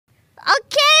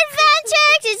Okay,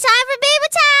 Adventures, it's time for Baby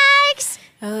Tags!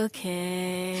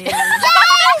 Okay.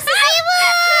 Yes! Baby!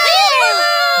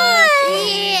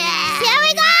 Yeah! Here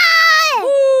we go!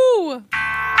 Woo!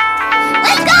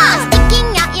 Let's go! Sticking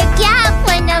out your gap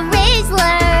when a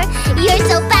Nerizzler. You're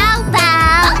so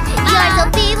Baubau. You're so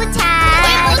Baby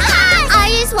Tag.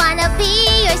 I just wanna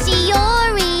be your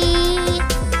Shiori.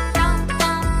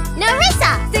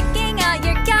 Nerisa! Sticking out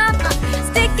your gap.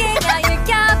 Sticking out your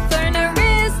gap for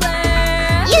Nerizzler.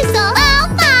 You're so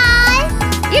Baubau.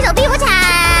 You're so Baby Tag.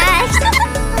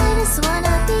 I just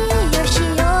wanna be your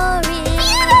Shiori.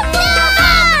 Beautiful!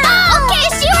 Okay,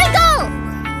 Shiori, go!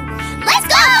 Let's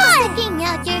go! Sticking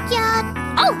out your gap.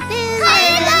 Oh,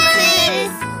 hi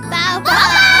guys! Baubau.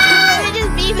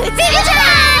 Just Baby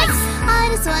Tags. I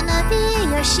just wanna be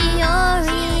your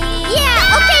Shiori.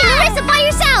 Yeah, okay, Nerisa, by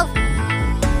yourself.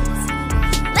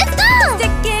 Let's go!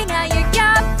 Sticking out your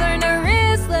gap for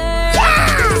Nerizzler.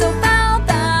 Yeah! So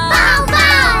Baubau.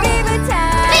 Baubau. Baby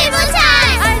Tag. Baby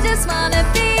Tags. I just wanna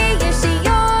be your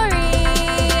Shiori.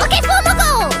 Okay, Fuwawa,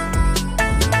 go!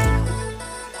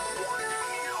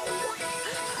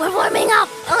 We're warming up.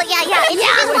 Oh, yeah. It's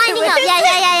just winding up. Yeah.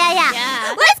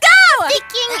 Let's go!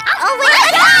 Sticking out. Oh, wait.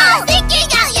 Let's go! Sticking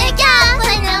out your gap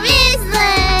for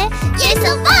Nerizzler. You're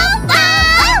so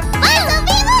Baubau. You're so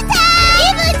Baby Tags.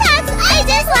 Baby Tags. I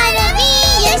just wanna be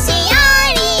your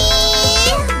Shiori.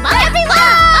 Bye,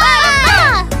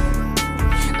 everyone.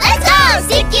 Let's go!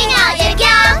 Sticking out your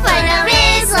gap for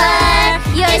Nerizzler.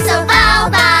 You're so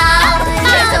Baubau.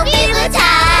 You're so Baby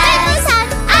Tags.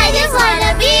 I just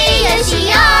wanna be your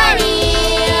Shiori.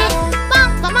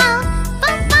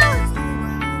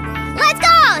 Let's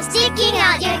go! Sticking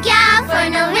out your gap for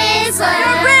Nerizzler.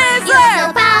 You're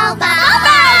so Baubau.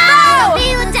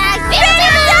 Baby Tags. Baby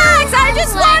Tags. I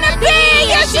just wanna be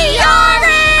your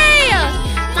Shiori.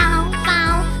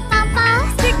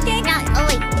 Sticking out. Oh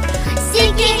wait.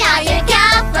 Sticking out your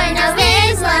gap for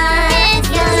Nerizzler.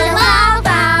 You're so Baubau.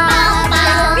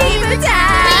 Baby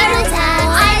Tags.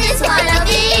 I just wanna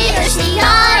be your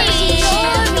Shiori.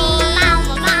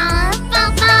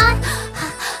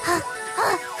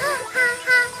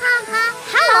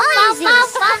 How long is this?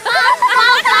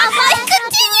 It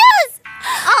continues!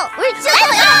 Oh, we're just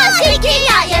sticking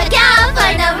out your gap for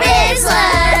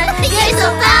Nerizzler. You're so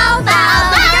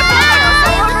Baubau.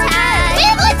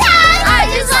 Baby Tags. I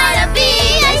just wanna be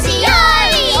a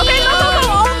Shiori. Okay, go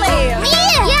only.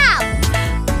 Yeah.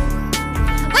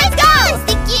 Let's go!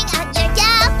 Sticking out your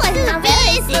gap for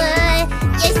Nerizzler.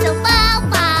 You're so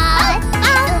Baubau.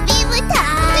 You're so Baby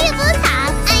Tags.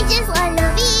 I just wanna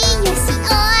be your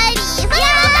Shiori.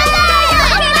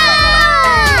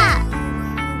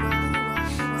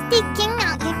 Sticking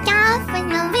out your gap for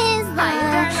Nerizzler.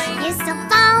 You're so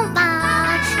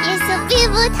Baubau. You're so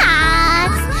Baby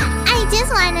Tags. I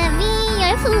just wanna be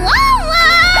your Fuwawa.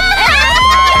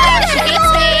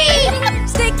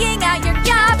 Sticking out your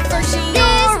gap for Shiori.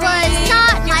 This was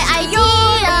not my idea.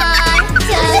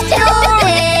 Just do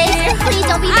this. Please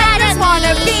don't be mad I at just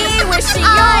wanna me. be with I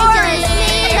Shiori. just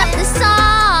made up the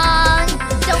song.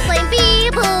 Don't blame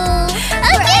people.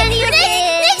 Okay,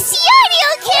 next Shiori,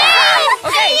 okay?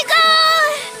 Okay. Here you go.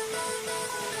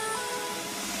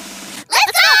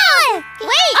 Let's go.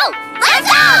 Wait. Oh, let's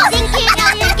go. Sticking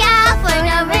out your gap for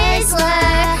Nerizzler.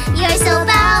 You're so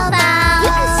Baubau.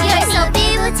 You're so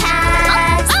Baby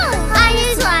Tags. I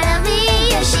just wanna be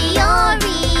your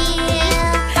Shiori.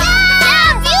 Yeah,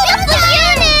 beautiful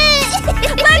unit.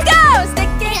 Let's go!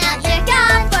 Sticking out your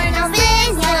gap for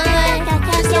Nerizzler.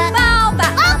 You're so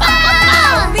Baubau.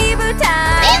 Baby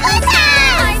Tag. Baby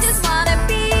Tags. I just wanna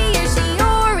be your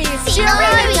Shiori.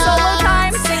 Shiori. Solo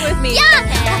time. Sing with me. Yeah,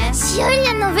 Shiori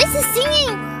and Nerisa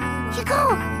singing. Here you go.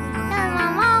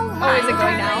 Oh, is it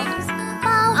going now?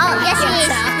 Oh, yes, it is.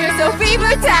 You're so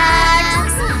Baby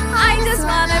Tags. I just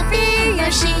wanna be your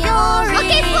Shiori.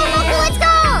 Okay, Fuwawa, let's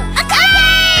go.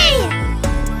 Okay.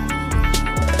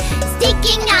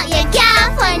 Sticking out your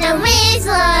gap for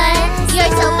Nerizzler.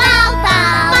 You're so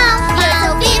Baubau. You're so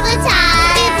Baby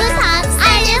Tags.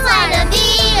 I just wanna be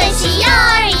your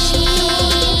Shiori.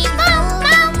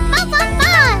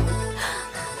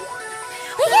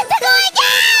 We get to go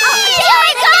again. Here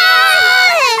we go.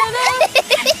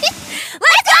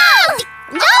 Let's go.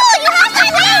 No, you have to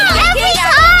win every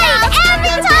time. We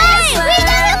gotta win.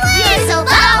 You're so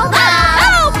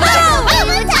Baubau.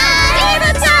 Baby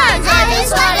Tags. I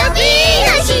just wanna be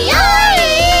your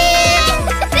Shiori.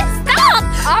 Stop.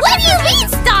 What do you mean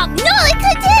stop? No, it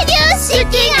continues.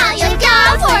 Sticking out your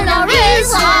gap for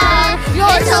Nerizzler.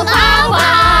 You're so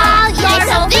Baubau. You're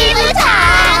so Baby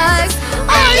Tags.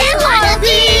 I just wanna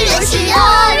be your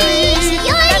Shiori.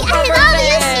 Shiori, I love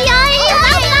you, Shiori.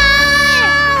 Bye-bye.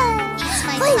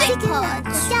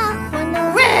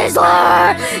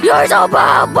 Nerizzler! You're so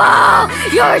Baubau!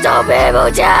 You're so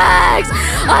People Jax!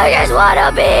 I just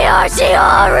wanna be your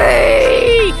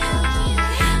Shiori!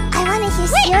 I wanna hear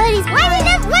Shiori's part.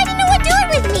 Why did no one do it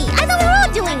with me? I thought we were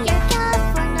all doing it.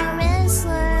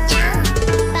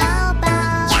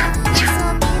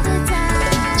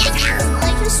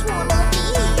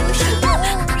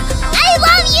 I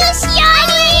love you,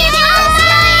 Shiori!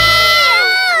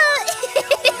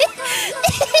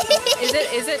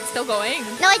 Is it still going?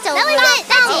 No, it's over. That was it.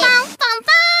 That's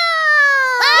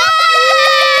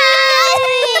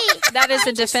it. That is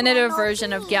the definitive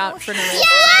version of Gyatt for Nerisa.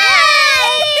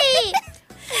 Yay!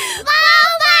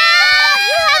 Baubau!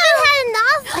 You haven't had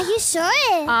enough? Are you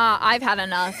sure? I've had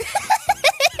enough.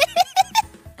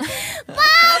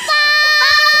 Baubau!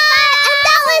 And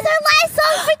that was our last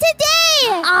song for today!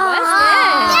 What's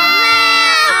Yeah!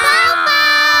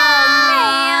 Baubau!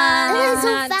 Man, It was so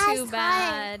not fast too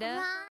bad.